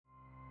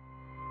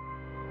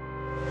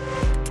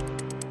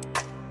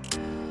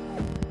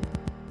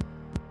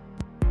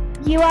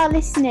You are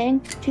listening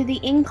to the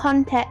In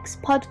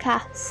Context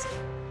podcast.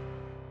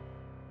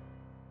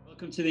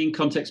 Welcome to the In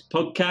Context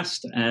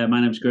podcast.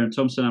 My name is Graham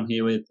Thompson. I'm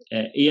here with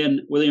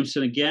Ian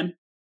Williamson again.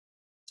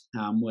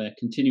 We're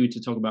continuing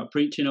to talk about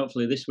preaching.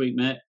 Hopefully this week,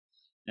 mate,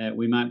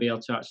 we might be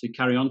able to actually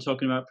carry on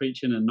talking about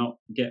preaching and not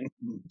get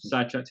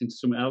sidetracked into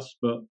something else.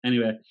 But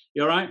anyway,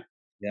 you all right?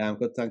 Yeah, I'm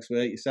good. Thanks for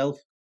it. Yourself?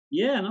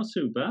 Yeah, not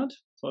too bad.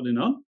 Plodding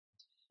on.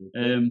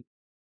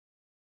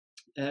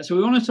 So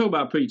we want to talk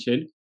about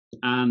preaching,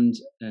 and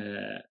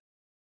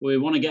we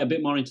want to get a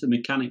bit more into the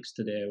mechanics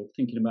today. We're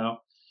thinking about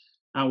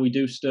how we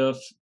do stuff.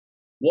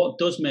 What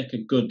does make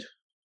a good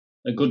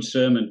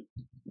sermon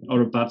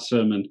or a bad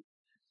sermon?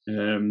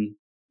 And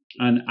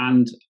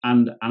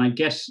I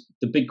guess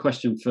the big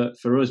question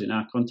for us in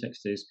our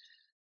context is,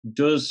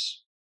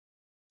 does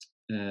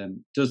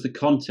the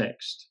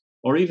context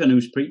or even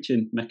who's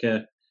preaching make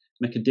a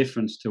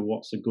difference to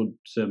what's a good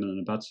sermon and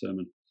a bad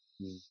sermon?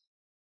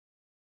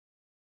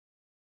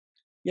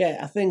 Yeah,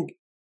 I think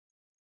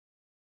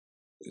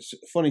it's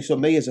funny. So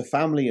me as a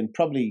family, and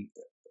probably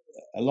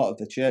a lot of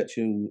the church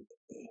who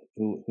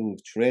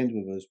have trained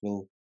with us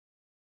will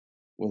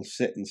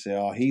sit and say,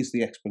 "Oh, he's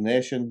the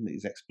explanation.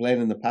 He's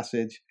explaining the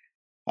passage.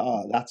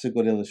 Oh, that's a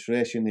good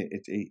illustration.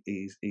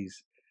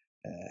 He's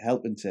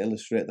helping to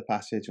illustrate the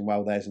passage. And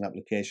wow, there's an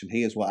application.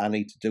 Here's what I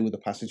need to do with the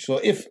passage." So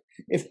if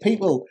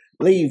people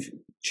leave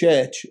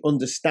church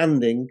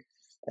understanding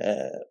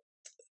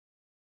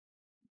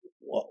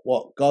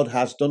what God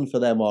has done for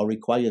them or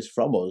requires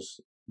from us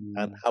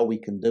and how we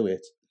can do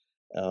it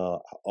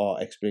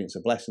or experience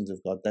the blessings of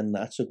God, then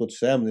that's a good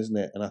sermon, isn't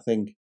it? And I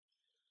think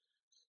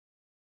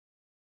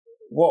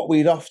what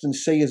we'd often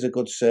see as a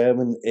good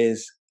sermon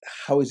is,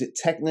 how is it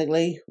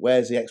technically?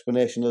 Where's the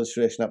explanation,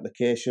 illustration,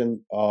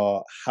 application?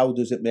 Or how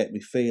does it make me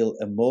feel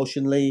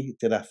emotionally?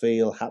 Did I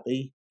feel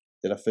happy?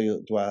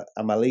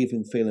 Am I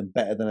leaving feeling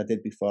better than I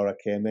did before I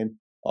came in?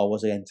 Or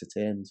was I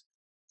entertained?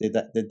 Did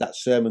that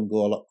sermon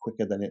go a lot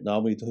quicker than it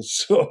normally does?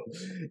 So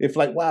if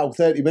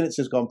 30 minutes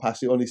has gone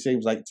past, it only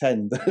seems like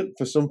 10.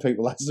 For some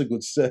people, that's a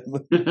good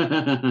sermon.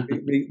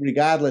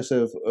 Regardless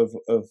of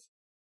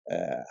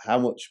how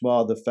much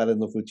more they fell in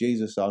love with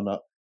Jesus or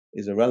not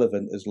is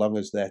irrelevant, as long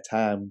as their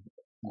time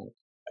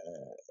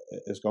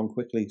has gone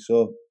quickly.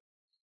 So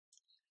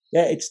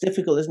yeah, it's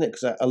difficult, isn't it?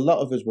 Because a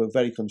lot of us, we're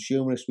very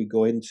consumerist. We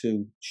go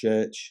into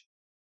church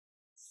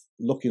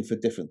looking for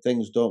different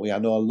things, don't we? I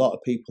know a lot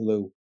of people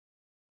who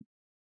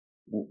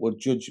would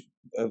judge,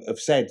 have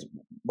said,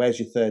 "Where's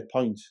your third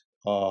point?"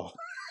 Or,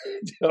 do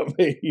you know what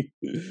I mean?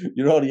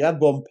 You already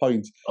had 1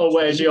 point. Oh,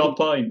 where's your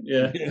point?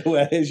 Yeah.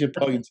 Where's your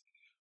point?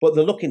 But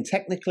they're looking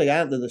technically,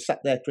 aren't they? They're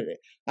sat there critical.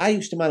 I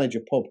used to manage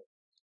a pub.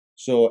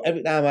 So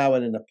every time I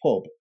went in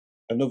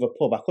another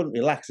pub, I couldn't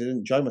relax. I didn't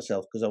enjoy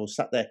myself because I was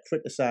sat there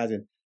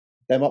criticising.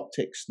 Them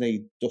optics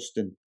need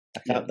dusting.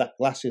 That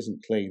glass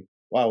isn't clean.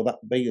 Wow, that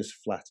beer's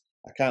flat.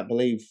 I can't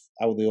believe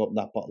how they opened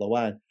that bottle of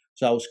wine.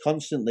 So I was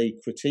constantly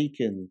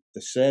critiquing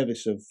the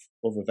service of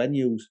other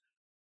venues,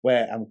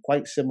 where I'm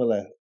quite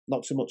similar,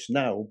 not so much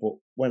now, but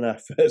when I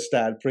first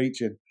started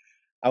preaching,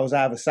 I was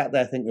either sat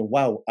there thinking,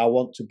 wow, I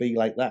want to be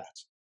like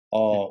that,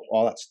 or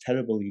that's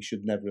terrible, you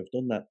should never have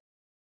done that.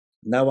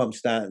 Now I'm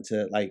starting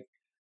to like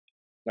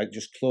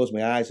just close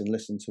my eyes and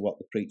listen to what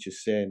the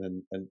preacher's saying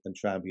and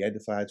try and be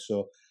edified.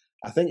 So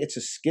I think it's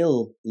a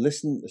skill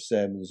listening to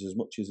sermons as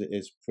much as it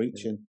is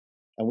preaching. Yeah.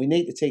 And we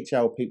need to teach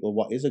our people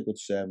what is a good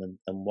sermon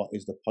and what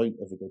is the point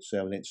of a good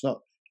sermon. It's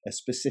not a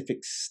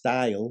specific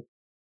style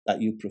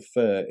that you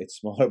prefer.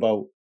 It's more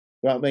about,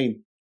 you know what I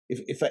mean?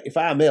 If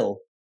I'm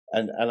ill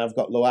and I've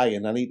got low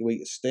iron, I need to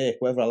eat a steak.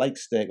 Whether I like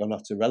steak or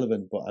not is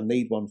irrelevant, but I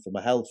need one for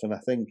my health. And I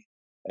think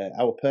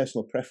our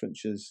personal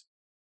preferences,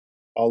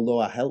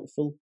 although are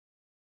helpful,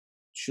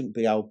 shouldn't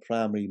be our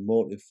primary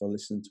motive for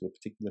listening to a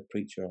particular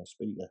preacher or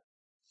speaker.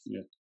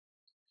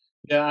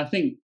 Yeah, I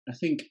think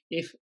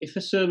if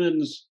a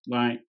sermon's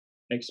like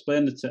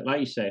explain the text, like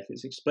you say, if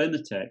it's explain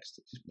the text,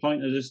 it's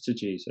pointed us to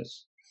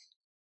Jesus,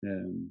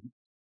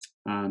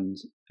 and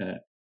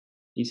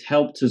it's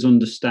helped us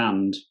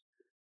understand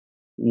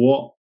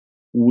what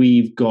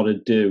we've got to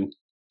do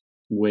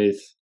with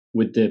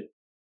the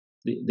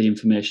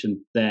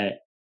information there,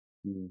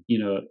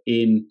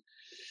 in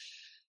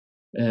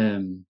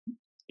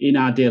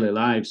our daily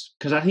lives.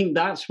 Because I think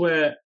that's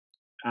where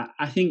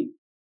I think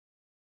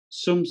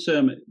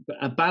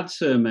a bad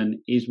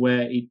sermon is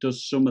where it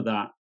does some of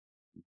that,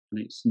 and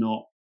it's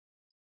not.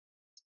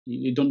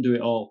 It doesn't do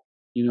it all,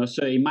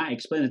 So it might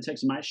explain the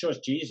text, it might show us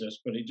Jesus,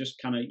 but it just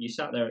kind of, you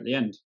sat there at the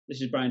end. This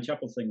is Brian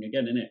Chappell thing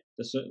again, isn't it?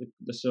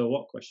 The so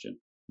what question.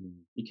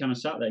 You kind of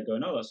sat there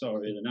going, "Oh, that's all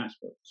really nice,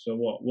 but so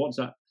what? What's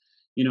that?"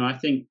 I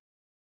think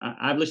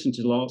I've listened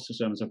to lots of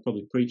sermons. I've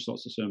probably preached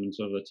lots of sermons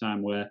over the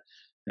time where,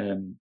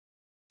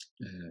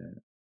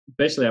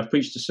 basically, I've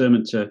preached a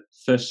sermon to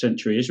first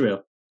century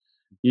Israel.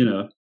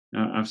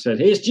 I've said,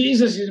 "Here's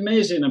Jesus, he's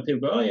amazing," and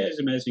people go, "Oh yeah, he's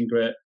amazing,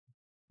 great,"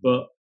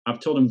 but I've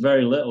told them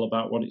very little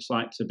about what it's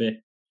like to be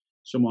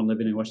someone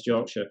living in West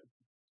Yorkshire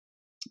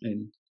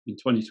in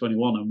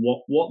 2021 and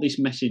what this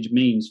message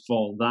means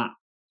for that.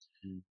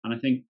 And I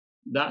think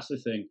that's the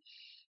thing.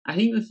 I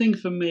think the thing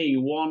for me,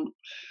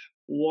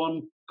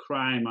 one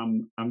crime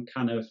I'm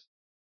kind of,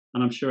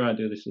 and I'm sure I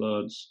do this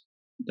loads,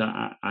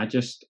 that I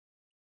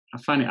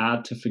find it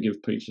hard to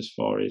forgive preachers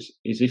for is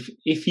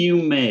if you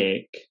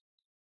make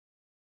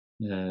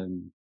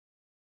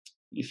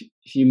if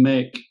you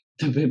make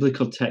the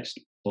biblical text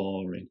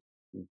boring.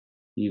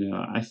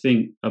 I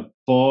think a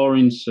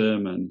boring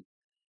sermon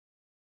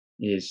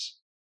is,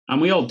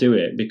 and we all do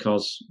it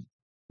because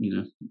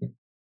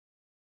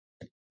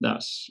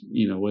that's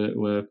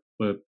we're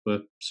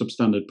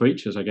substandard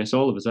preachers, I guess,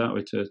 all of us, aren't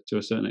we, to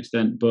a certain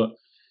extent. But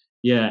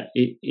yeah,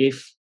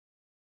 if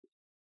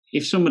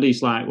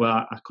somebody's like,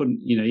 well, I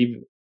couldn't,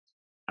 even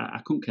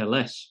I couldn't care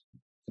less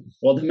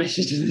what the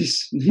message of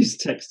this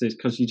text is,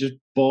 because you're just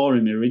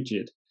boring me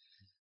rigid.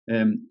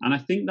 And I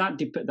think that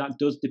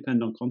does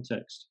depend on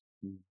context.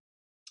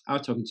 I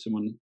was talking to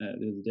someone the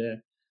other day,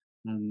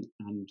 and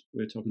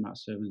we were talking about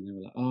sermon, and they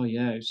were like, "Oh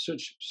yeah, it's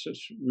such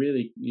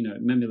really,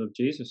 it made me love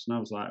Jesus." And I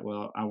was like,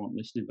 "Well, I wasn't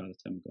listening by the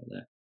time we got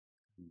there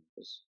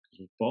because I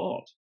was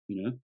bored,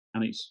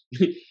 And it's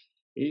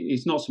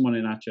it's not someone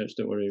in our church.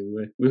 Don't worry,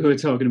 we were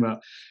talking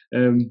about.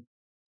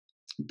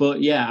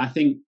 But yeah, I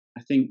think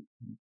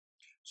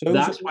so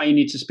that's why you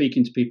need to speak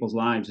into people's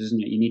lives,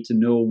 isn't it? You need to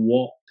know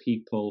what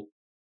people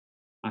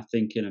are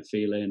thinking and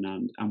feeling,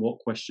 and what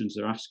questions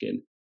they're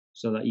asking,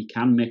 so that you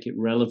can make it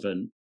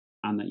relevant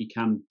and that you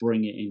can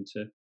bring it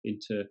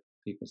into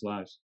people's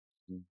lives.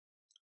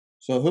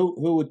 So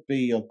who would be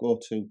your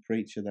go-to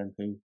preacher then?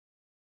 Who?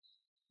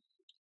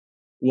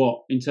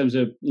 What, in terms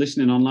of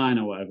listening online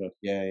or whatever?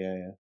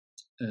 Yeah.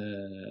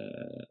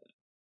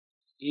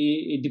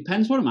 It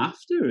depends what I'm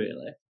after,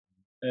 really.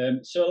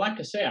 So, like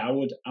I say, I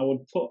would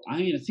put. I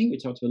think we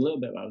talked a little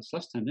bit about this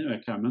last time, didn't we?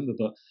 I can't remember,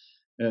 but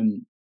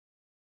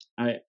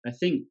I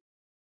think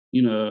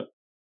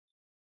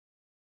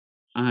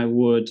I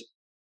would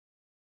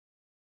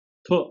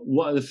put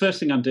the first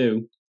thing I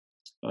do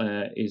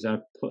is I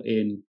put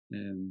in.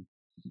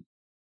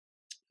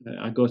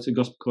 I go to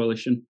Gospel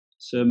Coalition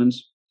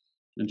sermons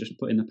and just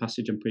put in the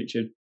passage I'm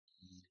preaching.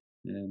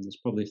 There's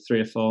probably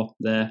 3 or 4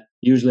 there.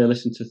 Usually I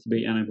listen to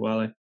Thabiti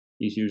Anyabwile.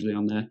 He's usually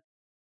on there.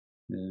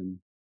 And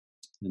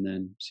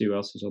then see who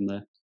else is on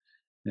there.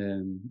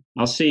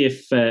 I'll see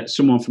if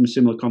someone from a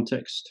similar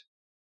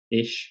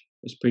context-ish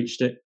has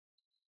preached it.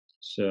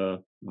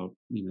 So, I'll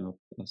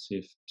see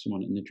if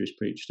someone at Nidra's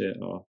preached it,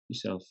 or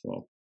yourself,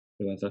 or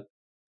whoever.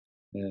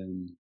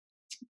 And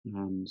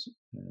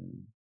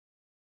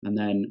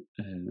then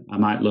I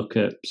might look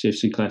at, see if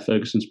Sinclair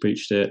Ferguson's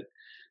preached it,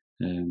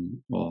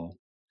 or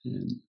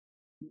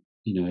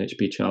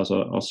H.B. Charles,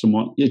 or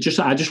someone. I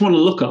just want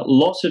to look at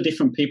lots of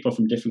different people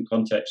from different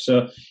contexts.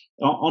 So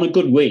on a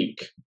good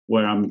week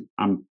where I'm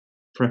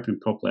prepping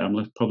properly, I'm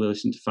probably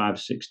listening to 5 or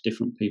 6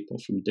 different people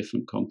from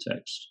different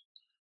contexts,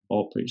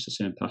 all preach the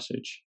same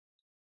passage,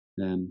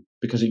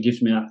 because it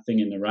gives me that thing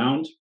in the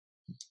round.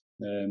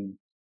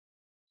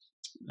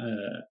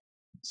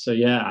 So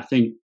yeah,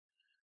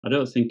 I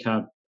don't think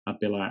I'd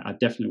be like, I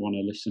definitely want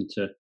to listen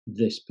to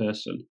this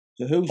person.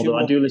 So although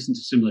I do listen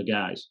to similar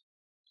guys.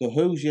 So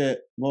who's your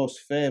most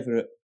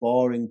favourite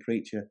boring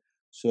preacher?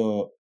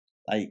 So,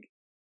 like,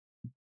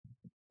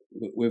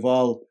 with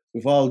all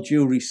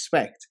due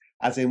respect,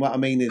 as in what I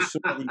mean is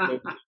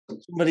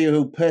somebody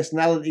who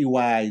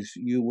personality-wise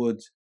you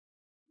would,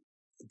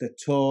 the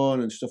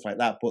tone and stuff like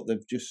that, but they're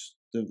just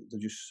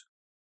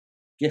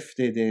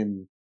gifted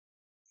in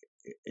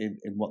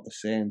what they're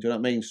saying. Do you know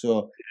what I mean?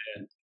 So,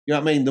 yeah. You know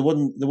what I mean?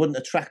 They wouldn't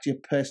attract you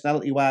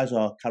personality-wise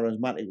or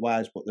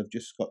charismatic-wise, but they've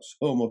just got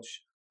so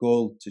much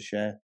gold to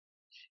share.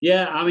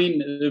 Yeah, I mean,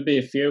 there'd be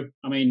a few.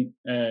 I mean,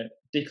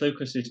 Dick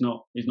Lucas is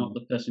not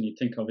the person you'd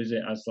think of, is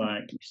it, as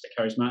like Mr.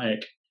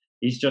 Charismatic?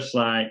 He's just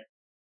like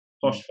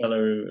posh fella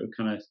who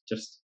kind of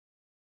just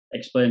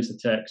explains the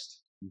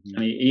text,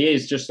 and he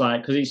is just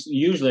like, because he's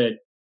usually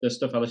the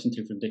stuff I listen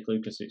to from Dick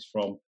Lucas is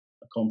from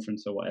a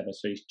conference or whatever,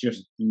 so he's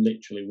just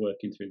literally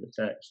working through the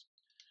text.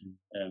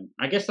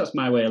 I guess that's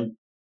my way of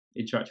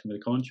interacting with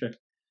the commentary.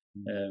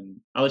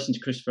 I listen to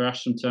Christopher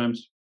Ash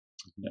sometimes.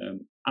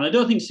 And I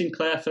don't think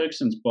Sinclair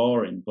Ferguson's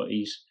boring, but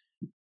he's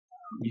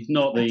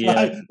not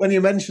the. When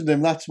you mentioned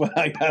him, that's why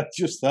I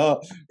just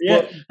thought.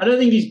 Yeah, but I don't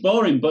think he's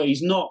boring, but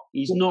he's not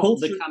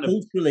the kind of.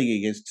 Culturally,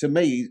 he is to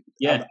me.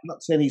 Yeah, I'm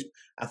not saying he's.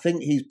 I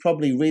think he's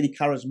probably really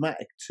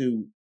charismatic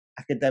to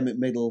academic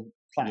middle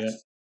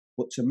class,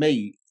 but to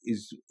me,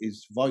 his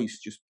voice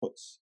just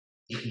puts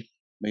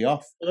me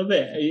off a little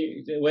bit.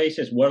 The way he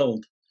says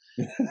 "world."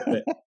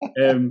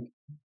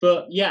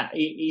 But yeah,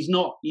 he's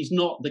not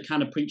the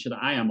kind of preacher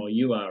that I am or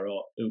you are,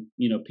 or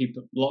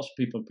people. Lots of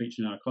people preach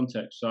in our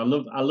context, so I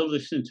love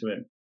listening to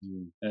him.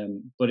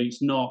 But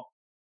it's not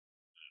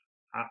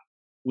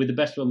with the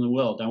best will in the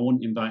world. I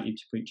wouldn't invite him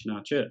to preach in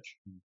our church.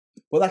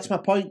 Well, that's my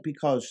point,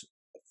 because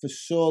for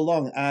so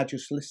long I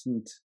just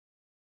listened,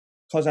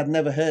 because I'd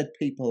never heard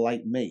people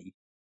like me.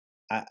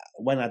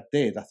 When I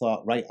did, I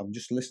thought, right, I'm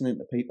just listening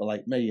to people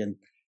like me, and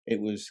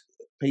it was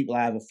people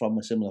either from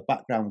a similar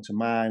background to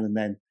mine, and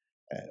then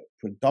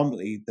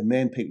predominantly the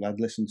main people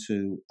I'd listened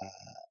to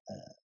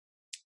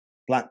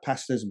black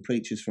pastors and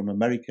preachers from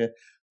America.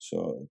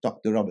 So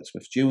Dr. Robert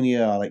Smith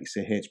Jr., I like to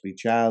say H.B.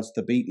 Childs,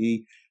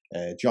 Thabiti,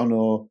 John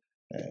O.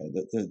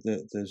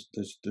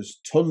 There's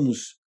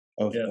tons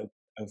of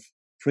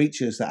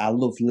preachers that I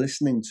love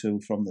listening to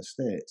from the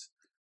States.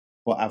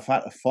 But I've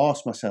had to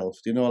force myself.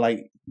 Do you know, like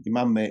your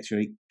mum makes you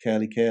eat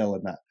curly kale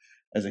and that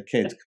as a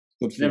kid?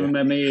 Good for Never you.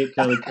 made me eat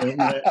curly kale.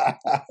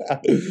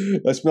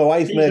 That's my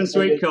wife Even makes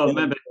sweet corn,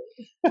 maybe.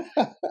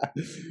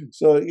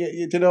 So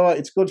you know what?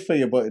 It's good for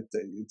you, but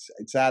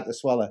it's hard to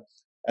swallow.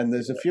 And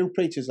there's a few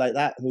preachers like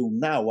that who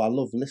now I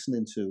love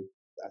listening to.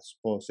 I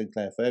suppose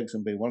Sinclair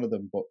Ferguson being one of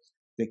them, but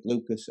Dick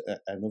Lucas,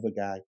 another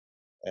guy.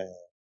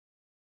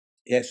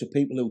 So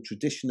people who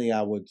traditionally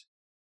I would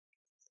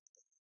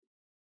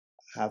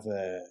have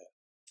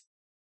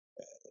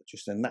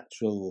just a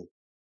natural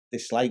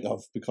dislike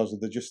of because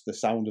of the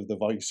sound of the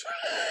voice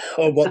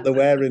or what they're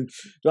wearing. Do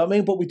you know what I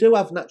mean? But we do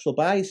have natural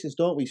biases,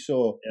 don't we?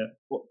 So,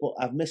 but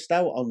I've missed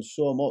out on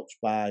so much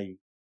by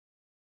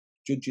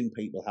judging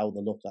people, how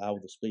they look, how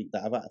they speak,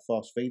 that I've had to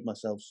force feed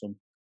myself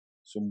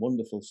some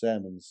wonderful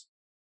sermons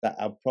that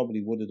I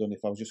probably would have done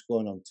if I was just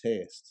going on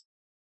taste,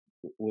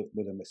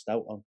 would have missed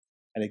out on.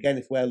 And again,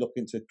 if we're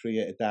looking to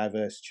create a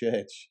diverse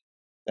church,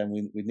 then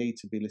we need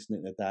to be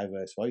listening to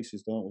diverse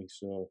voices, don't we?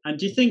 So, and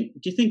do you think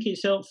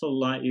it's helpful,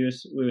 like we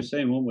were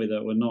saying, weren't we,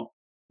 that we're not,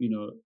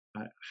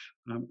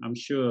 I'm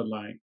sure,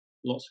 like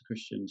lots of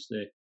Christians,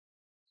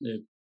 they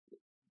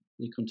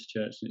come to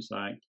church and it's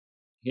like,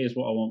 here's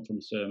what I want from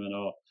a sermon,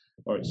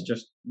 or it's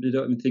just they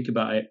don't even think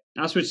about it.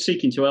 As we're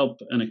seeking to help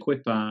and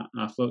equip our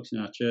folks in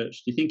our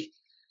church, do you think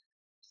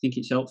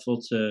it's helpful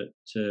to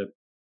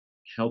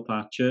help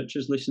our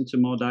churches listen to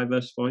more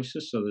diverse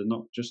voices so they're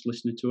not just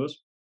listening to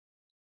us?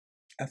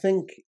 I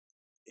think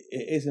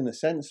it is in a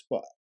sense,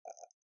 but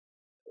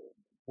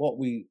what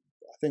we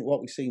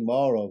see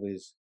more of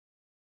is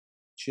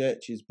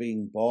churches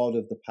being bored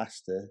of the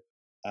pastor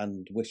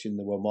and wishing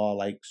they were more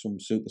like some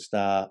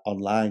superstar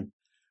online,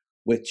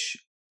 which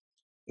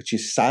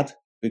is sad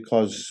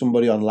because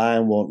somebody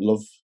online won't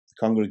love the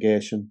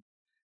congregation.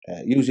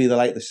 Usually they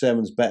like the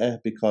sermons better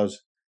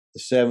because the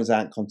sermons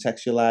aren't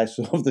contextualised,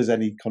 so if there's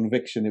any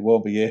conviction, it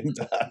won't be aimed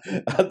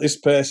at this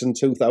person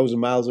 2,000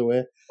 miles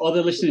away. Or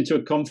they're listening to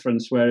a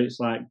conference where it's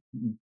like,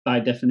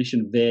 by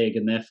definition, vague,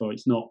 and therefore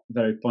it's not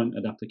very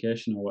pointed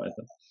application or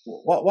whatever.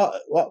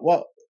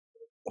 What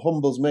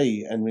humbles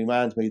me and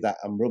reminds me that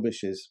I'm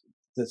rubbish is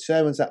the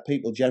sermons that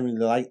people generally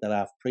like that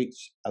I've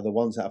preached are the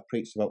ones that I've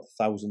preached about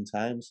 1,000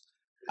 times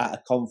at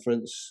a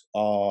conference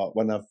or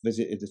when I've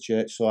visited the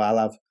church. So I'll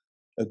have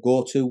a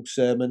go-to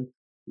sermon.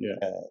 Yeah.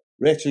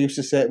 Rachel used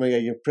to say to me,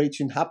 "You're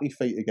preaching Happy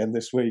Feet again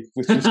this week,"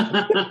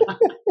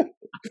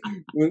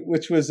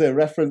 which was a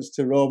reference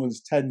to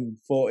Romans 10,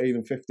 14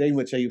 and 15,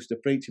 which I used to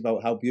preach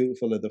about how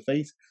beautiful are the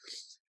feet.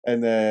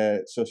 And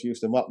so she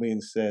used to mock me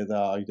and say,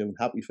 "Oh, you're doing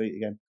Happy Feet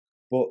again."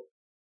 But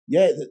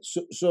yeah,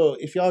 so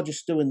if you're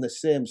just doing the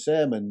same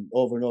sermon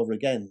over and over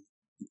again,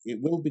 it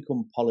will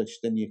become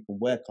polished and you can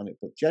work on it.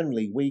 But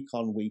generally, week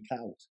on, week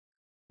out,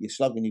 you're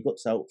slogging your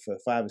guts out for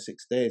 5 or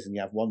 6 days and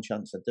you have one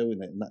chance of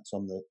doing it, and that's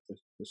on the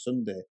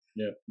Sunday,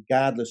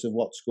 regardless of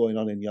what's going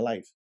on in your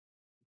life.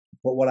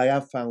 But what I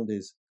have found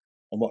is,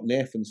 and what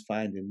Nathan's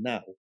finding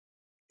now,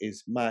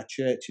 is my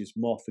church is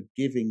more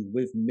forgiving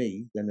with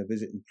me than a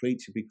visiting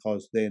preacher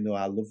because they know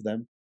I love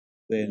them.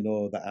 They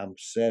know that I'm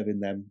serving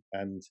them.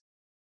 And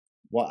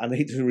what I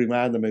need to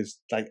remind them is,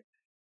 like,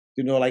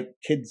 like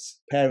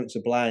parents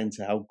are blind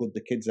to how good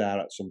the kids are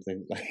at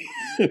something. Like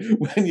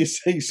when you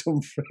see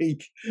some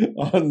freak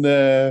on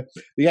the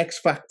X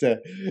Factor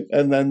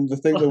and then they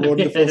think they're a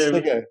wonderful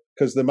singer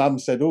because the mum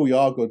said, "Oh,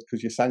 you're good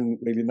because you sang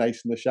really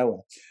nice in the shower."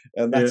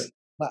 And that's,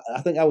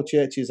 I think our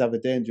churches have a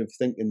danger of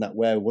thinking that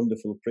we're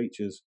wonderful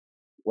preachers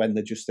when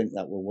they just think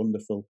that we're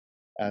wonderful.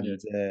 And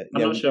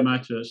I'm not sure my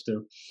church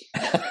do.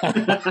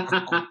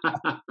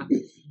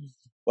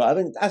 But I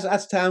think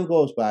as time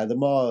goes by, the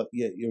more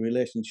your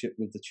relationship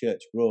with the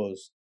church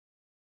grows,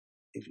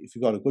 if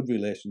you've got a good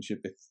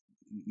relationship,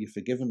 you're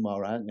forgiven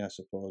more, aren't you, I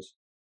suppose?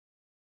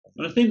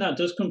 And I think that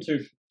does come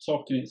through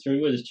talking it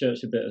through with the church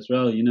a bit as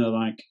well,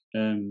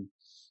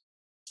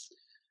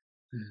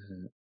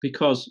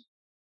 because,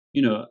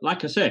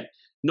 like I say,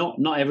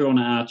 not everyone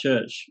at our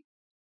church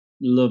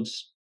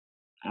loves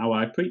how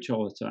I preach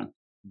all the time,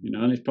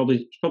 and it's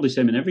probably the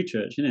same in every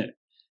church, isn't it?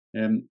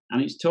 And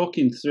it's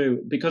talking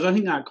through, because I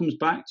think that comes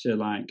back to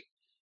like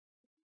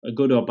a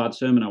good or bad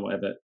sermon or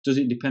whatever. Does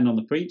it depend on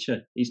the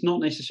preacher? It's not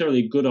necessarily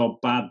a good or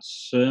bad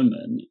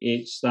sermon.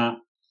 It's that,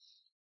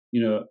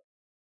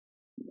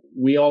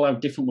 we all have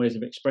different ways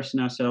of expressing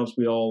ourselves.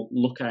 We all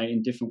look at it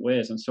in different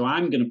ways. And so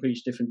I'm going to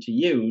preach different to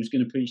you, who's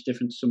going to preach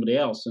different to somebody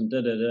else, and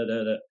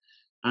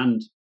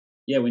And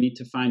we need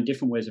to find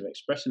different ways of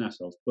expressing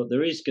ourselves. But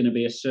there is going to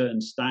be a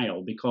certain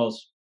style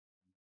because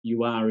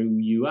you are who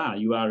you are.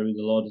 You are who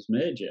the Lord has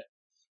made you.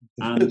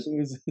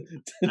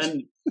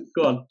 And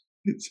go on.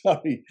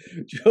 Sorry,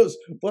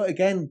 but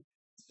again,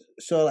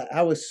 so like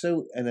our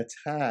suit and a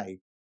tie,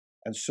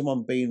 and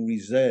someone being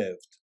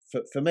reserved.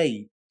 For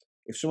me,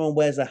 if someone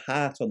wears a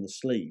heart on the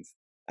sleeve,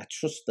 I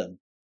trust them.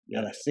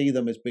 and I see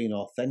them as being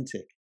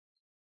authentic.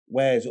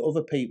 Whereas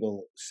other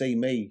people see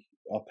me,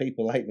 or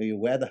people like me who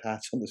wear the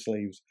heart on the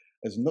sleeves,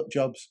 as nut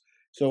jobs.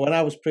 So when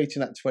I was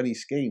preaching at 20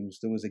 schemes,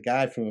 there was a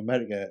guy from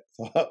America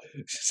thought,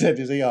 said,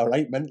 "Is he all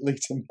right mentally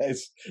to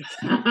mess?"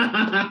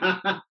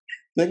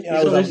 Thinking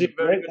I was obviously having a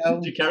very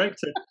breakdown. good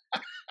character.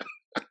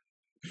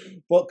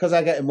 But because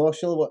I get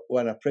emotional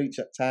when I preach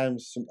at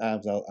times,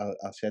 sometimes I'll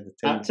shed a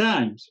tear. At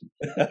times.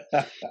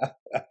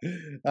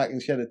 I can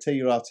shed a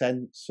tear or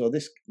 10. So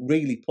this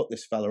really put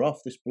this fella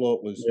off. This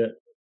bloke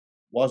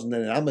wasn't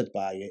enamoured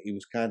by it. He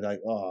was kind of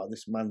like, "Oh,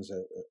 this man's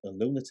a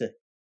lunatic."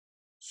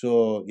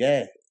 So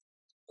yeah,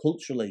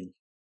 culturally,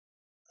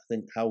 I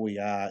think how we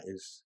are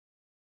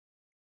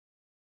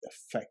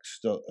affects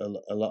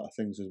a lot of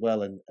things as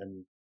well,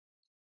 and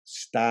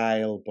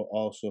style, but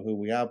also who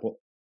we are. But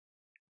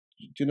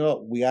do you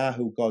know, we are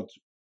who God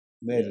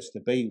made us to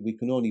be. We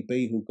can only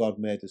be who God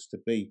made us to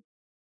be.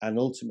 And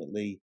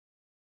ultimately,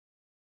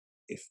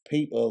 if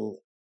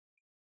people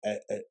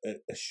are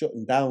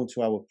shutting down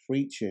to our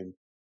preaching,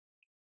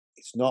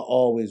 it's not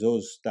always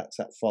us that's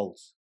at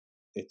fault.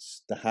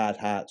 It's the hard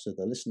hearts of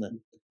the listener.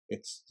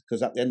 It's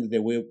because at the end of the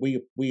day,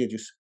 we are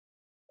just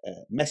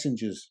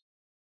messengers.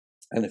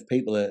 And if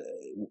people if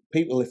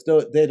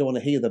they don't want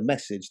to hear the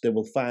message, they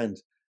will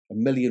find a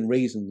million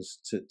reasons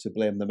to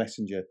blame the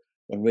messenger,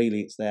 when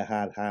really it's their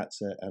hard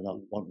hearts are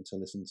not wanting to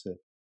listen to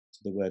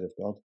the word of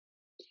God.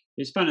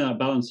 It's finding that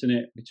balance in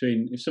it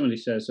between, if somebody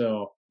says,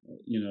 "Oh,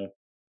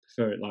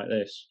 prefer it like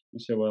this," I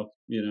say, "Well,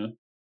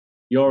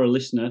 you're a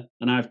listener,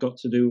 and I've got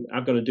to do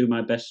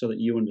my best so that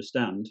you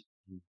understand.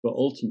 But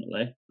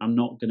ultimately, I'm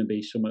not going to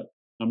be somewhat.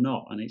 I'm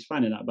not." And it's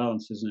finding that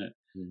balance, isn't it?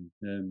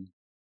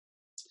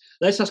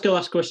 Let's ask a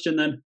last question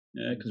then,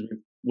 because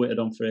we've waited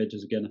on for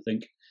ages again, I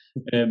think.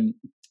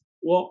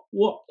 What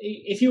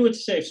if you were to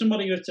say, if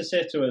somebody were to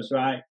say to us,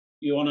 right,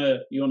 you want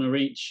to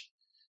reach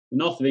the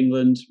north of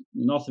England,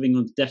 the north of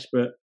England's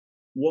desperate.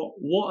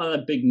 What are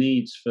the big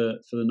needs for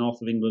the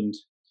north of England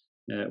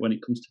when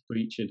it comes to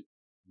preaching?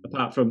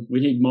 Apart from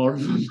we need more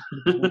of them.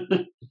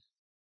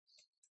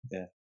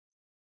 Yeah,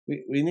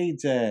 we need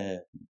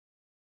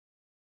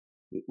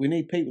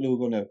people who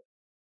are going to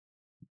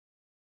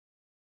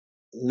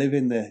live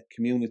in the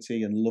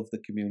community and love the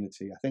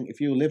community. I think if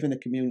you live in a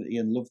community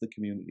and love the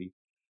community,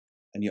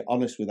 and you're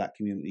honest with that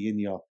community in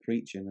your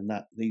preaching, and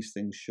that these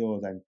things show,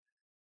 then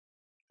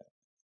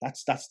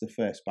that's the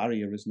first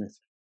barrier, isn't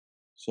it?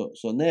 So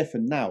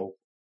Nathan now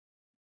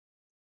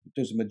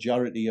does a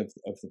majority of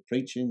the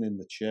preaching in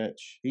the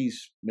church.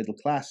 He's middle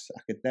class,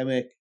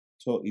 academic,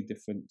 totally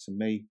different to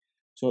me,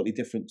 totally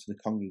different to the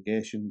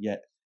congregation,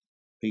 yet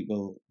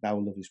people now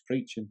love his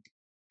preaching.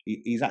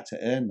 He's had to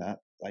earn that,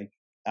 like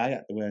I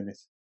had to earn it.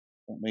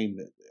 I mean,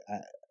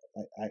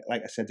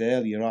 like I said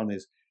earlier on,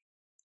 is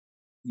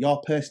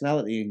your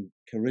personality and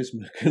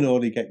charisma can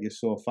only get you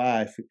so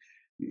far. If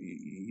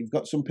you've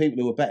got some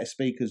people who are better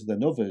speakers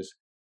than others,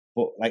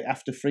 but like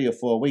after 3 or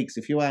 4 weeks,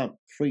 if you aren't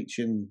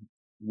preaching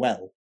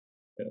well,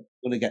 you're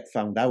going to get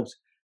found out.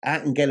 I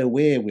can get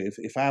away with,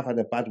 if I've had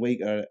a bad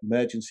week or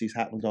emergencies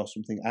happened or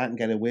something, I can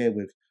get away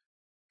with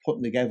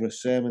putting together a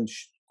sermon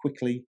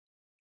quickly,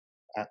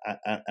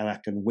 and I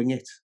can wing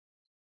it.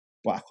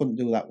 But I couldn't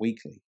do that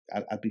weekly.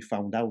 I'd be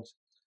found out.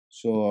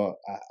 So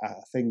I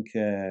think,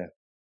 I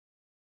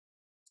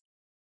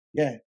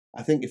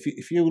think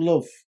if you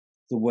love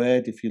the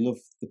word, if you love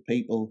the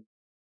people,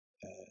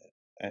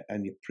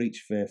 and you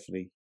preach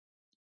faithfully,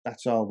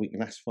 that's all we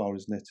can ask for,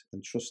 isn't it?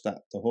 And trust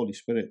that the Holy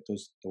Spirit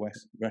does the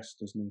rest,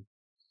 doesn't he?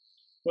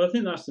 Well, I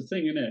think that's the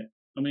thing, isn't it?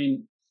 I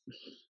mean,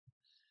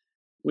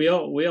 we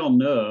all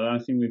know. I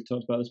think we've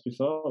talked about this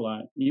before.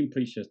 Like, you can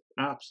preach an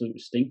absolute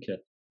stinker,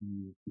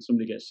 and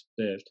somebody gets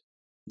saved,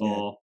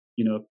 or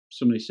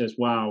somebody says,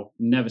 "Wow,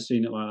 never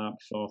seen it like that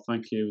before.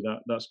 Thank you.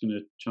 That's going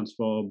to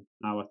transform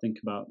how I think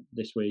about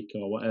this week,"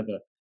 or whatever.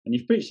 And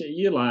you've preached it.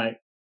 You're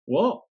like,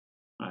 "What?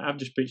 I've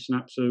just preached an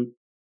absolute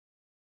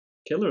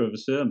killer of a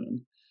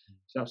sermon.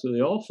 It's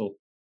absolutely awful."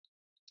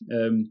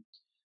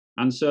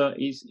 And so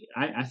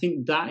I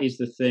think that is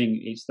the thing.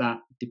 It's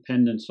that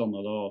dependence on the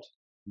Lord.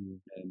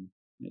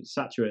 It's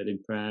saturated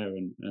in prayer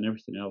and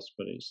everything else,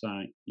 but it's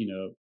like,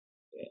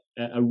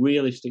 a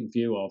realistic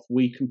view of,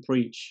 we can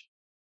preach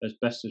as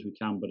best as we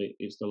can, but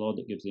it's the Lord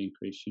that gives the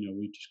increase.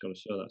 We've just got to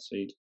sow that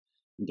seed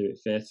and do it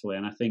faithfully.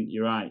 And I think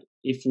you're right.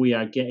 If we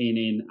are getting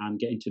in and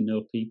getting to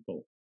know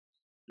people,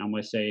 and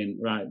we're saying,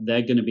 right,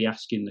 they're going to be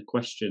asking the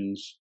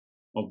questions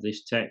of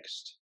this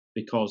text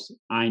because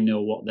I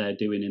know what they're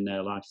doing in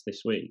their lives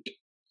this week,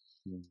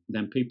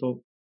 then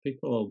people,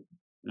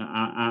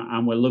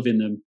 and we're loving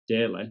them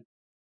daily,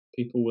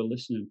 people will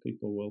listen and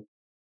people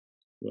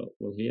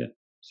will hear.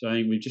 So I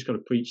think we've just got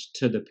to preach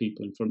to the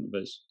people in front of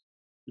us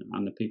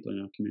and the people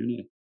in our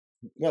community.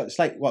 Well, it's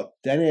like what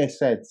Dene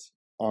said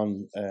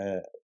on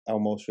our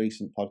most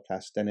recent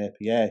podcast, Dene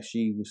Pierre.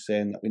 She was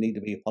saying that we need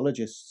to be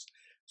apologists.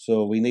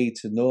 So we need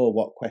to know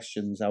what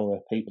questions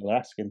our people are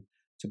asking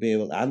to be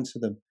able to answer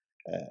them.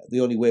 The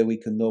only way we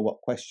can know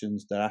what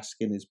questions they're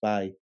asking is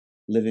by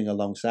living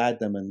alongside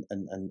them and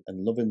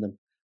loving them.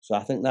 So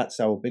I think that's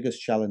our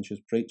biggest challenge as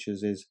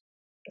preachers is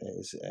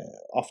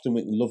often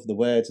we can love the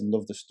words and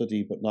love the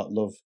study, but not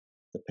love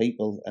the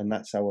people, and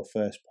that's our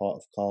first part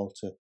of call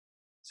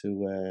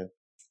to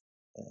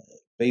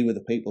be with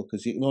the people,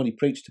 because you can only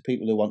preach to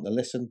people who want to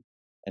listen,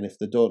 and if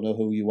they don't know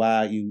who you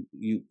are, you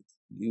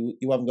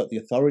haven't got the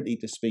authority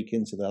to speak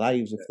into their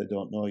lives if they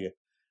don't know you.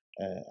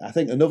 I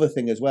think another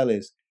thing as well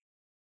is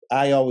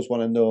I always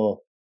want to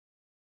know.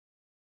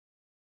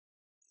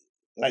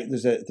 Like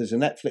there's a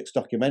Netflix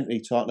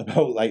documentary talking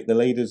about like the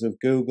leaders of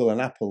Google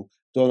and Apple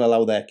don't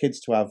allow their kids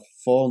to have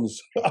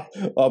phones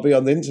or be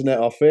on the internet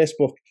or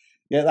Facebook.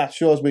 Yeah, that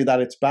shows me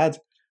that it's bad.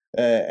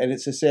 And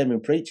it's the same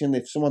in preaching.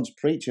 If someone's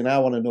preaching, I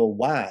want to know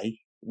why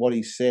what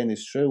he's saying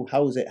is true.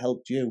 How has it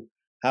helped you?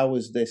 How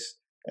has this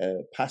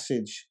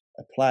passage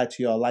applied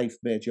to your life,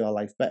 made your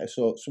life better?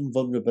 So some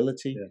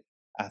vulnerability,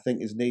 I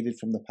think, is needed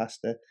from the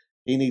pastor.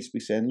 He needs to be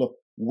saying, look,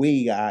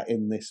 we are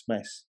in this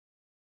mess.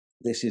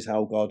 This is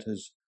how God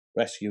has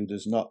rescued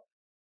us, not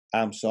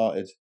I'm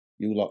sorted,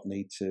 you lot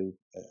need to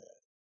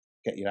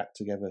get your act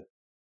together.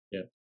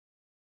 Yeah.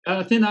 And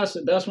I think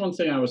that's one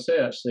thing I would say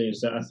actually,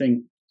 is that I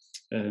think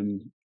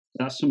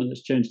that's something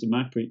that's changed in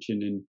my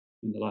preaching in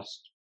the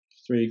last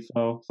 3,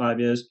 4, 5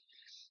 years.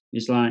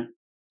 It's like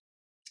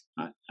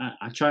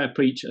I try to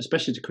preach,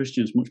 especially to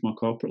Christians, much more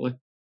corporately.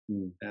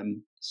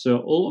 So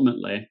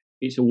ultimately,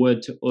 it's a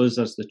word to us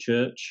as the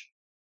church,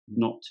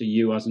 not to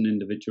you as an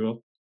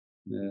individual.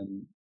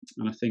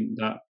 And I think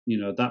that,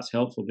 that's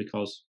helpful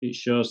because it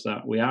shows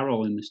that we are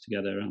all in this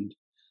together, and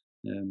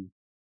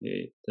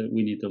that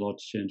we need the Lord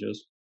to change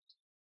us.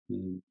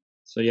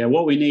 So yeah,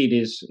 what we need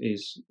is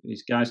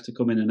guys to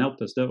come in and help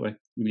us, don't we?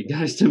 We need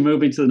guys to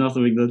move into the north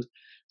of England.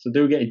 So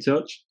do get in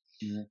touch,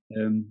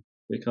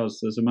 because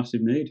there's a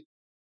massive need.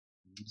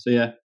 So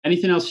yeah,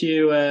 anything else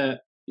you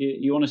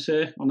want to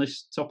say on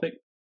this topic?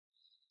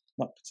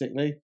 Not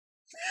particularly.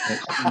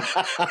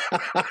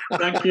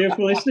 Thank you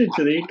for listening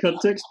to the In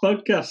Context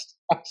podcast.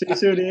 See you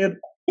soon, Ian.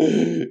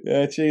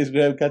 Yeah, cheers,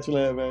 Graham. Catch you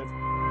later,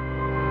 mate.